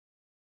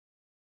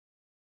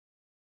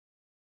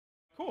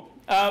Cool.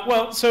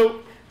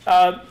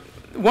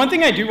 One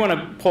thing I do want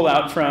to pull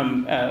out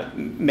from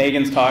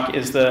Megan's talk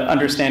is the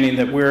understanding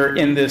that we're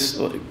in this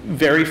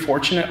very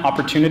fortunate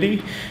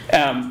opportunity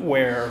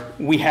where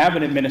we have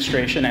an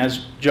administration,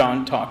 as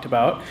John talked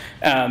about,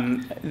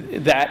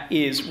 that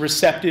is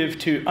receptive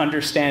to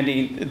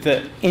understanding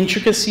the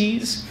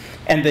intricacies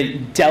and the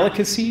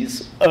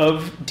delicacies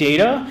of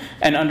data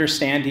and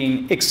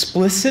understanding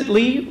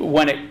explicitly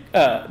when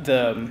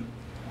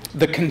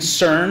the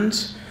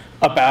concerns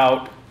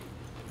about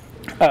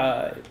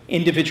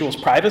individuals'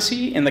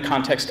 privacy in the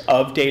context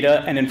of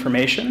data and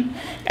information.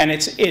 And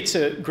it's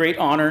a great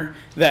honor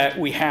that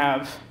we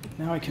have,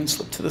 now I can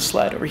slip to the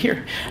slide over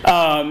here,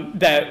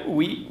 that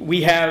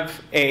we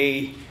have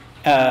a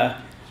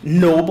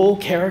noble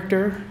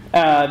character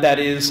that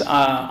is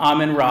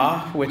Amin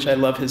Ra, which I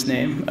love his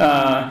name.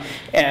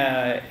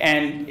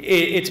 And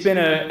it's been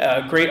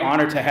a great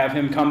honor to have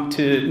him come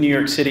to New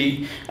York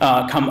City,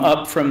 come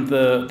up from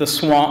the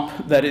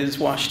swamp that is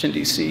Washington,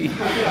 D.C.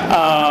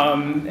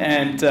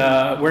 And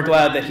we're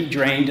glad that he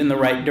drained in the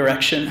right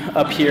direction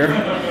up here.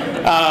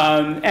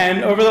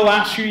 And over the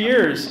last few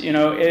years, you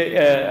know,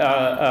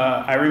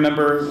 I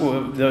remember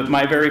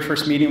my very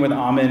first meeting with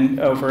Amin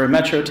over at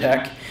Metro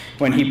Tech,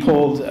 when he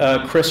pulled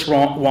Chris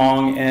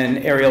Wong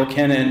and Ariel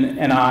Kinnan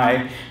and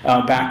I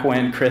back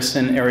when Chris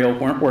and Ariel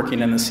weren't working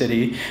in the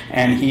city.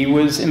 And he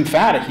was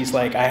emphatic. He's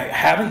like, I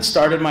haven't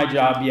started my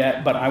job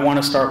yet, but I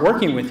want to start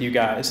working with you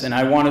guys. And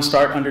I want to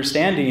start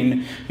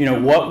understanding, you know,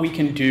 what we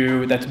can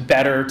do that's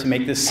better to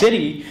make this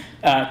city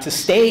to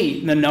stay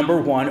the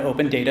 #1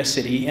 open data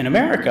city in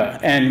America.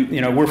 And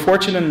you know, we're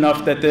fortunate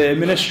enough that the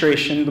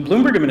administration, the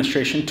Bloomberg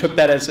administration, took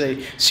that as a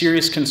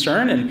serious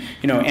concern. And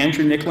you know,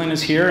 Andrew Nicklin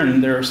is here,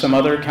 and there are some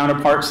other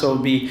counterparts that will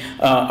be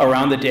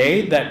around the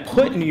day that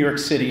put New York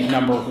City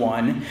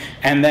 #1.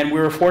 And then we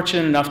were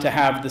fortunate enough to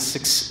have the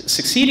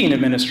succeeding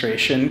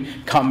administration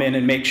come in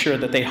and make sure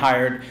that they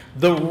hired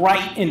the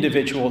right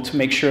individual to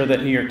make sure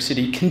that New York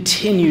City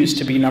continues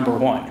to be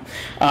 #1.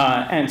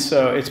 And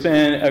so it's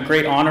been a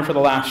great honor for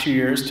the last few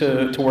years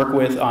to work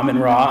with Amin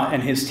Ra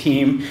and his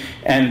team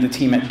and the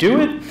team at Do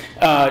It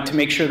to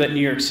make sure that New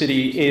York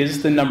City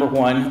is the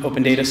 #1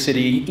 open data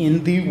city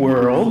in the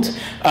world,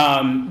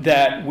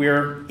 that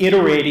we're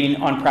iterating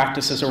on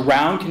practices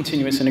around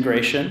continuous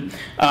integration,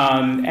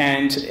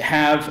 and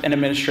have an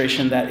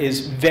administration that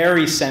is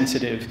very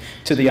sensitive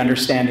to the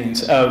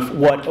understandings of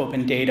what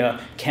open data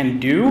can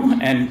do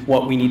and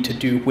what we need to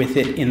do with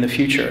it in the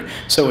future.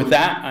 So with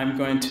that, I'm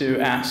going to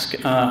ask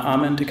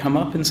Amin to come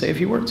up and say a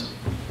few words.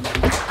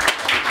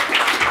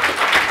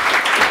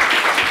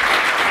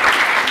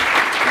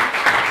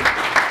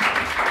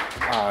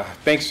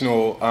 Thanks,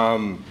 Noel.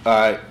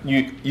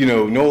 You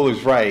know, Noel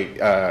is right,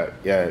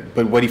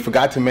 but what he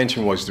forgot to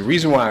mention was the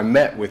reason why I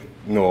met with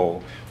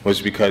Noel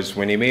was because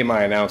when he made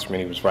my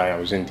announcement, he was right, I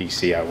was in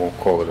DC, I won't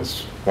call it a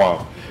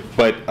swamp,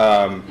 but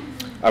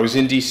I was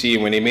in DC,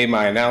 and when they made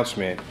my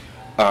announcement,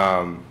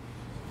 I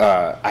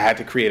had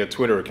to create a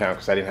Twitter account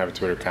because I didn't have a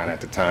Twitter account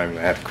at the time.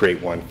 I had to create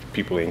one for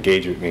people to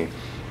engage with me.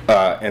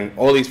 And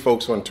all these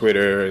folks on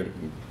Twitter,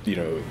 you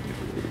know,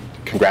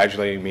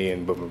 congratulating me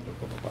and blah, blah, blah,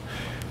 blah, blah.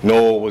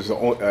 Noel was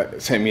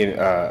sent me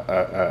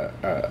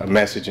a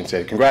message and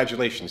said,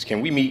 congratulations,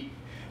 can we meet?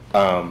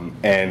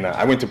 And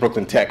I went to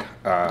Brooklyn Tech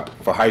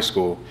for high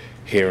school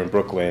here in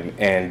Brooklyn,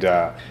 and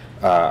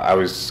I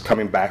was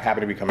coming back,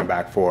 happened to be coming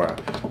back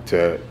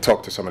to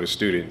talk to some of the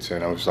students,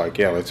 and I was like,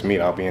 yeah, let's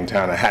meet, I'll be in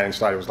town. I hadn't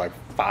started, it was like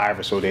 5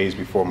 or so days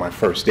before my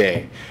first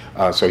day.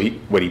 So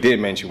what he did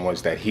mention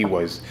was that he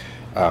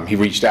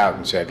reached out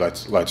and said,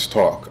 let's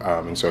talk.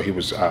 And so he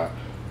was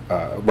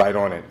right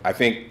on it. I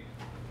think,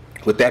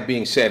 with that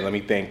being said, let me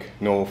thank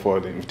Noel for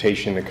the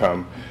invitation to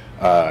come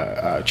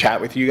chat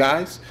with you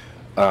guys.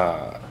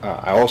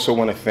 I also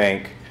want to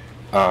thank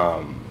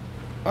the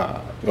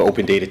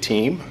Open Data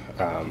team.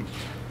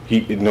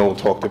 Noel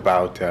talked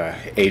about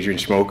Adrienne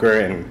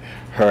Schmoker and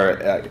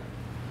her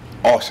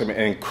awesome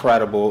and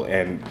incredible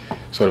and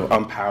sort of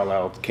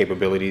unparalleled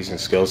capabilities and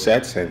skill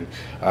sets. And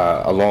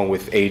along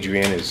with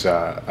Adrienne is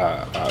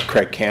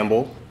Craig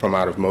Campbell from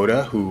out of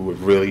Moda, who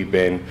have really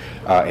been,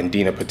 and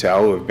Dina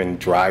Patel, who have been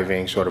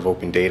driving sort of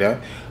open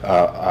data.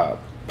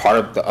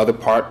 The other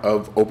part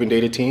of Open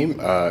Data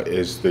team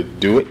is the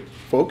Do It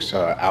folks,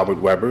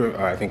 Albert Weber,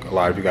 I think a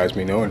lot of you guys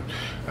may know,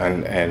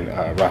 and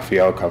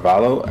Rafael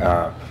Carvalho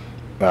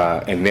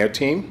and their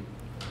team.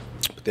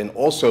 But then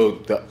also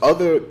the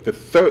other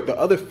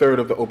third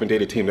of the Open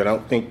Data team that I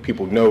don't think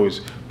people know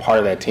is part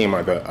of that team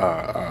are the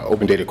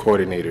Open Data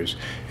coordinators,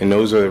 and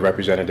those are the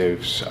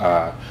representatives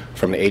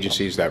from the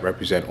agencies that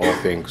represent all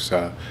things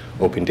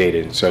open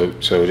data. And so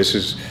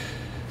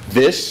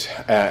this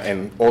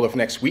and all of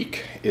next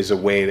week is a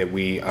way that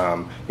we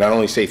not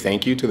only say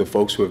thank you to the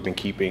folks who have been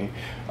keeping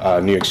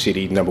New York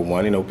City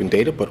 #1 in open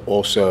data, but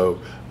also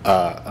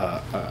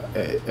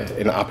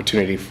an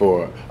opportunity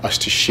for us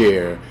to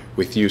share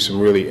with you some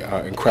really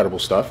incredible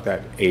stuff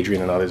that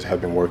Adrienne and others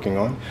have been working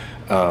on.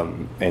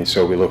 And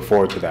so we look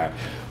forward to that.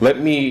 Let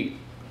me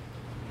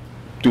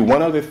do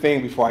one other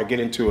thing before I get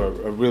into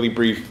a really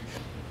brief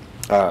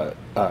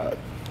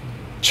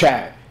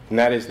chat, and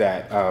that is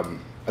that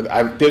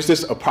there's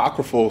this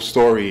apocryphal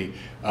story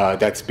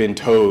that's been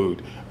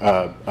told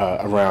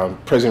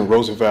around President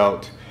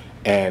Roosevelt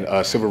and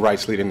a civil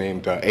rights leader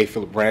named A.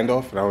 Philip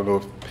Randolph. And I don't know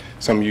if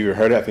some of you have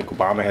heard it. I think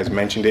Obama has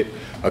mentioned it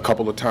a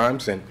couple of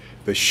times. And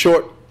the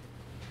short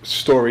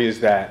story is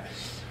that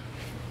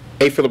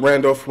A. Philip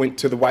Randolph went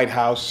to the White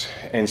House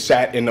and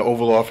sat in the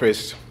Oval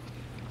Office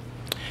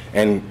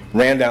and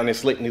ran down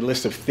this litany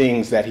list of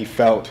things that he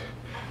felt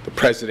the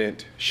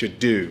president should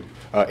do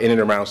in and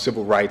around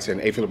civil rights.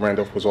 And A. Philip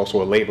Randolph was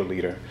also a labor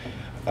leader.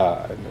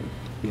 The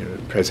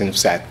president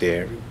sat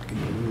there,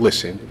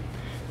 listened,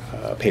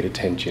 paid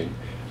attention,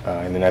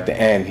 and then at the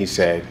end he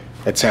said,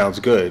 "That sounds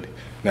good.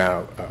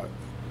 Now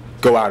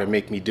go out and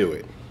make me do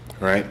it."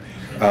 Right?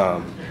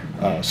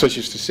 Such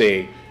as to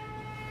say,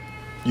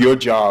 your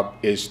job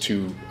is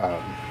to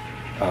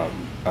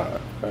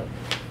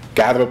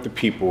gather up the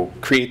people,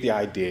 create the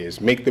ideas,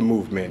 make the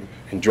movement,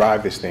 and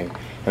drive this thing.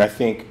 And I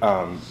think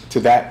to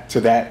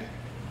that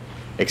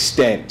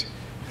extent,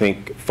 I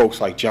think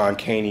folks like John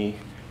Caney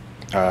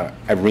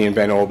at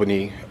reInvent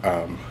Albany,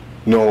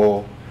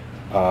 Noel,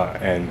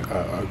 and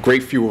a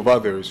great few of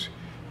others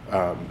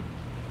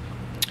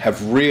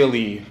have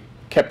really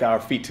kept our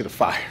feet to the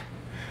fire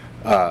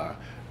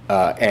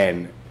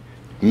and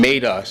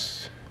made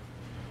us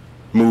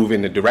move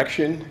in the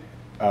direction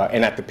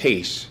and at the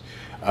pace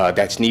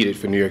that's needed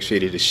for New York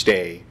City to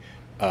stay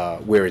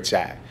where it's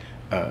at.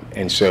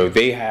 And so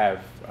they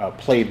have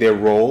played their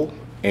role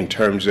in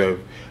terms of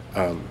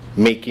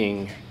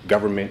making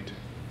government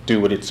do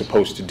what it's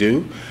supposed to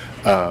do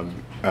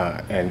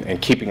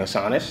and keeping us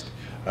honest,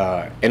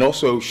 and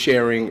also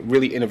sharing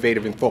really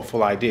innovative and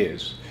thoughtful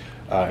ideas.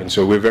 And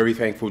so we're very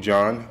thankful,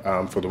 John,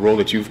 for the role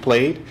that you've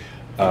played.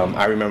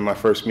 I remember my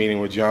first meeting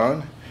with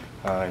John.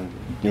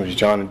 It was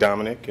John and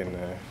Dominic and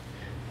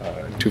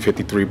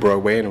 253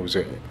 Broadway, and it was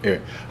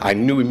I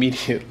knew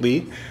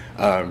immediately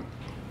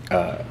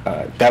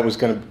that was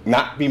going to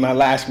not be my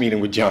last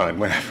meeting with John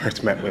when I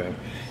first met with him.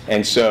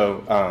 And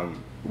so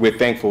we're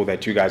thankful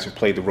that you guys have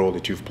played the role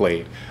that you've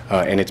played,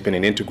 and it's been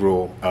an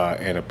integral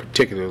and a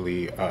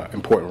particularly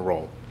important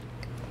role.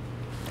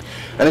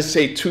 And let's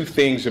say two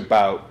things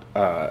about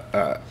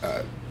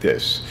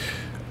this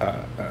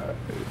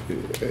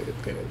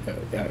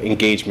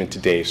engagement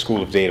today,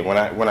 School of Data.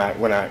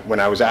 When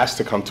I was asked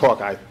to come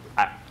talk, I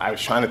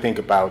was trying to think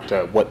about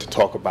what to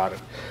talk about.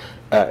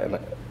 And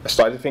I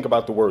started to think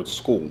about the word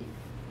school.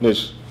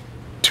 There's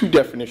two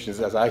definitions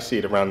as I see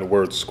it around the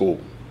word school.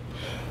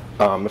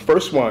 The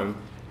first one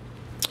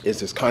is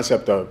this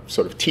concept of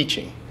sort of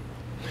teaching.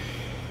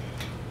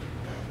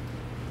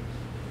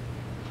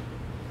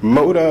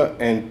 Moda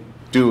and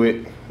Do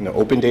It and the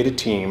Open Data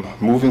team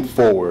moving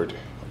forward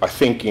are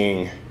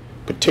thinking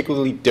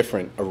particularly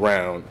different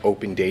around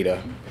open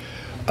data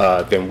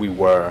than we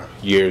were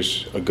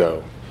years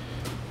ago.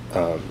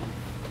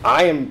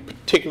 I am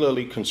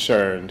particularly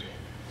concerned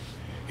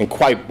and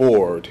quite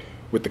bored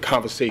with the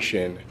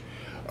conversation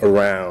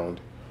around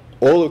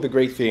all of the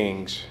great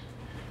things,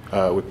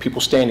 with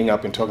people standing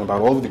up and talking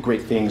about all of the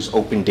great things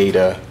open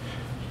data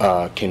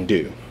can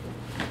do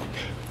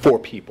for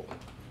people,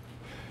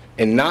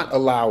 and not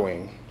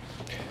allowing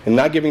and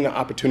not giving the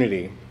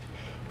opportunity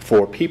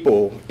for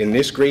people in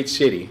this great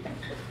city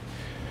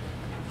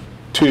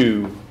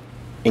to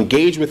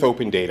engage with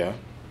open data,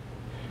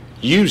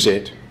 use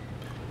it,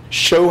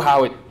 show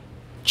how it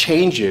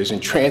changes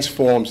and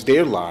transforms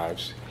their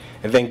lives,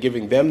 and then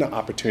giving them the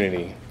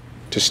opportunity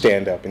to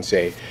stand up and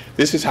say,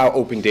 this is how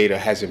open data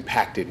has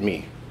impacted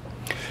me.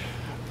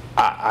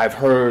 I've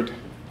heard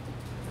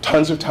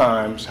tons of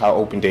times how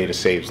open data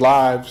saves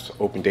lives,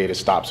 open data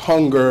stops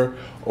hunger,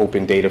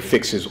 open data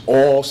fixes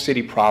all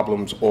city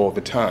problems all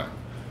the time,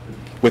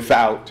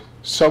 without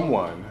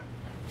someone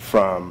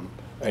from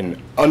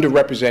an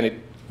underrepresented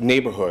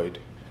neighborhood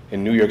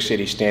in New York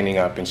City standing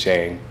up and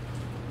saying,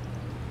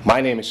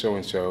 my name is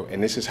so-and-so,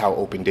 and this is how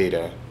open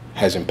data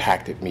has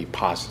impacted me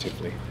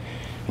positively.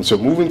 And so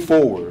moving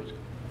forward,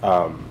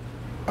 I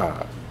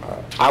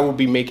will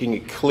be making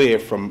it clear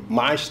from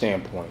my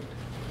standpoint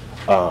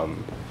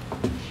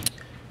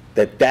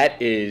that that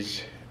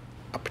is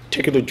a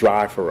particular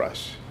drive for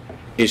us,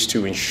 is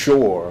to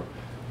ensure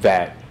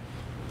that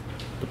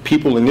the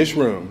people in this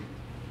room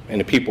and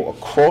the people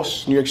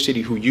across New York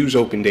City who use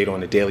open data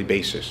on a daily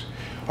basis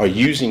are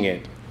using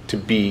it to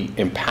be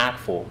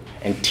impactful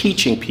and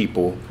teaching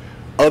people,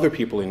 other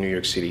people in New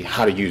York City,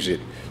 how to use it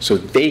so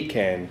they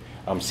can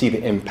see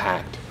the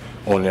impact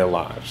on their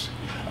lives.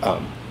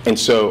 And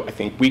so I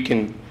think we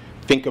can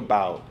think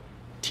about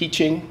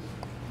teaching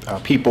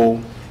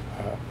people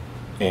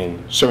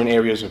in certain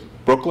areas of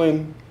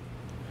Brooklyn,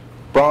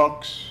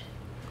 Bronx,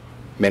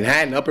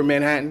 Manhattan, Upper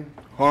Manhattan,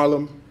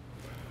 Harlem,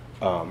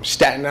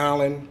 Staten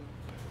Island,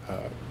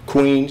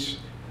 Queens.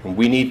 And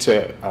we need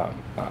to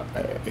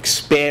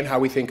expand how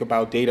we think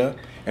about data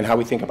and how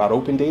we think about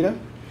open data,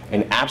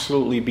 and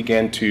absolutely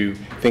begin to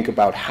think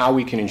about how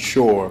we can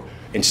ensure,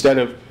 instead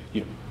of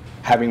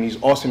having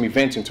these awesome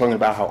events and talking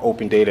about how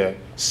open data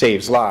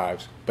saves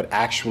lives, but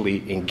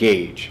actually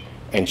engage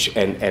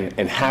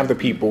and have the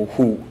people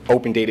who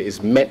open data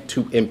is meant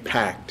to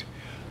impact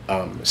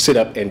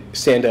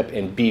stand up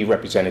and be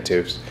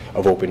representatives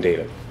of open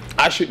data.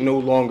 I should no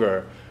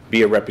longer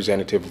be a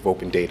representative of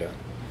open data.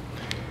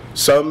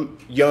 Some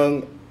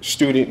young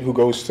student who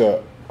goes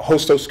to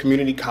Hostos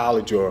Community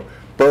College or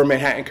Burr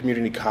Manhattan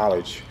Community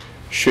College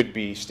should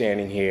be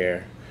standing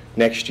here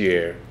next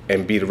year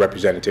and be the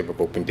representative of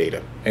open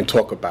data and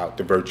talk about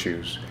the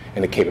virtues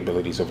and the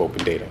capabilities of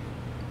open data.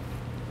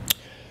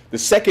 The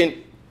second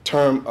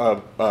term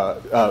of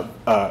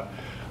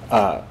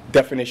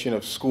definition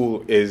of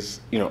school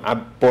is,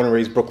 I'm born and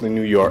raised Brooklyn,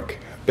 New York,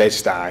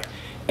 Bed-Stuy,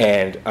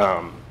 and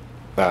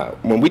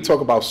when we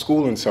talk about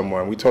schooling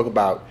someone, we talk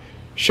about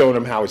showing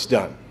them how it's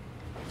done,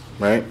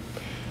 right?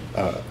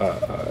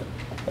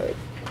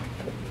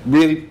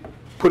 Really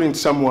putting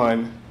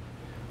someone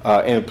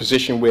in a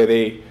position where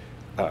they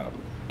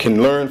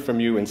can learn from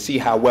you and see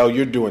how well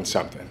you're doing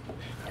something.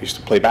 I used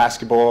to play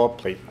basketball,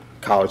 play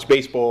college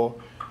baseball.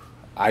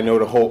 I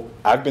know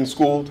I've been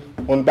schooled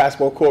on the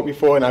basketball court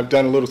before, and I've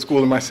done a little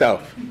schooling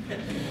myself.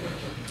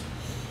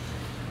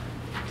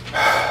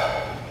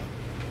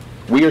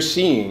 We are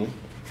seeing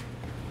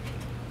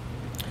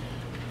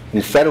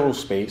in federal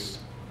space,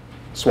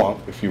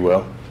 swamp, if you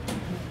will,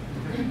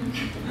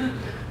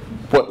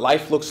 what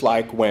life looks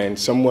like when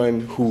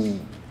someone who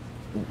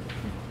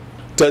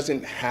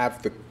doesn't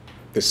have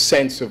the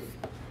sense of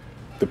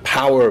the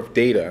power of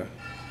data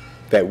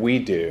that we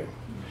do,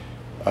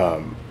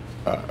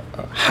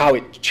 how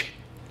it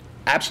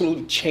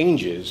absolutely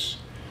changes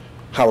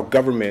how a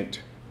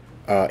government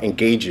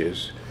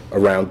engages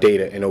around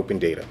data and open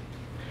data.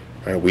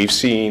 Right? We've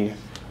seen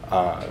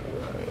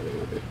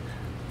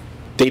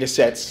data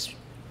sets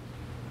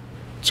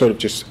sort of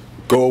just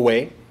go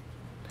away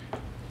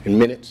in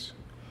minutes.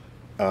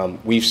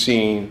 We've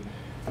seen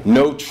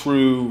no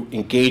true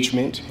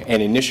engagement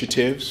and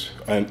initiatives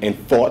and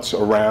thoughts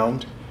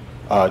around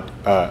how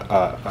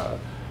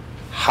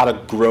to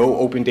grow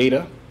open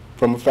data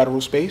from a federal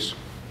space.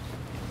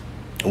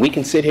 And we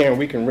can sit here and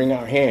we can wring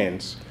our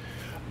hands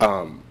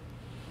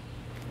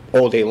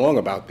all day long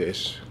about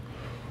this,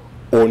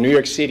 or New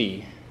York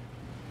City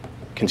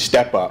can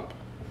step up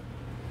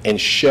and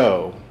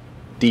show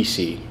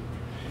DC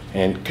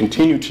and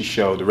continue to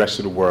show the rest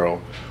of the world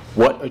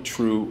what a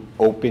true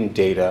open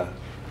data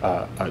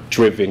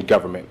driven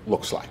government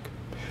looks like,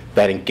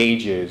 that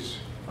engages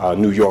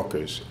New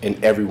Yorkers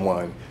and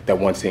everyone that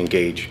wants to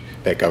engage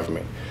that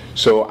government.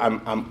 So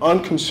I'm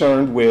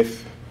unconcerned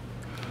with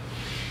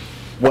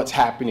what's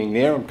happening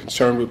there. I'm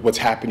concerned with what's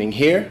happening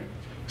here,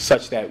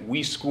 such that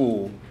we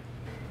school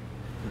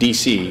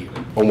DC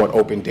on what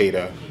open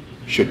data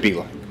should be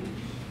like,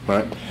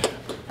 right?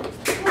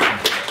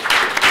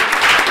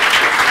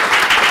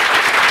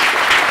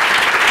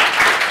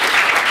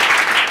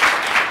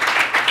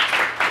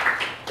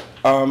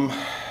 I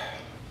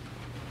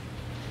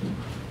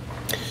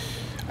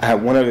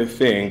have one other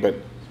thing, but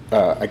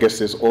I guess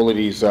there's all of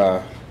these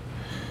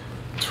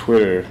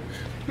Twitter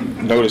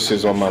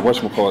notices on my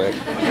whatchamacallit.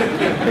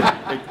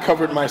 It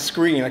covered my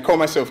screen. I call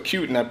myself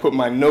cute, and I put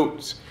my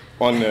notes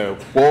on the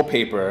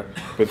wallpaper,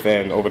 but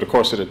then over the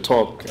course of the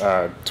talk,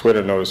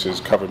 Twitter notices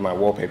covered my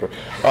wallpaper.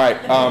 All right.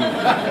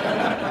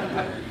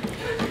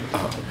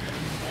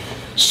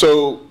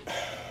 So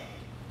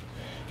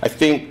I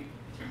think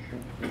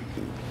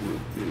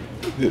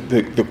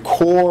the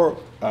core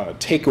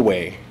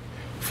takeaway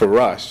for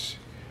us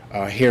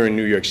here in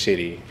New York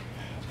City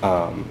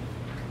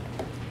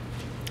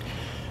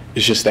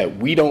is just that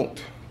we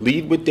don't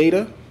lead with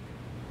data.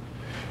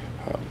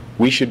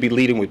 We should be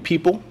leading with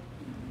people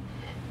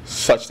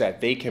such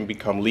that they can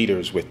become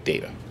leaders with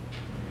data.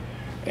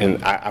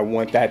 And I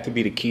want that to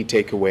be the key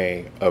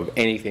takeaway of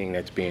anything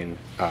that's being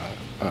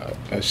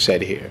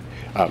said here.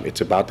 It's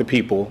about the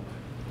people,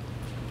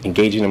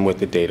 engaging them with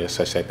the data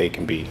such that they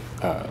can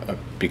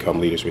become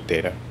leaders with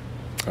data.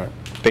 All right.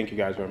 Thank you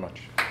guys very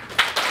much.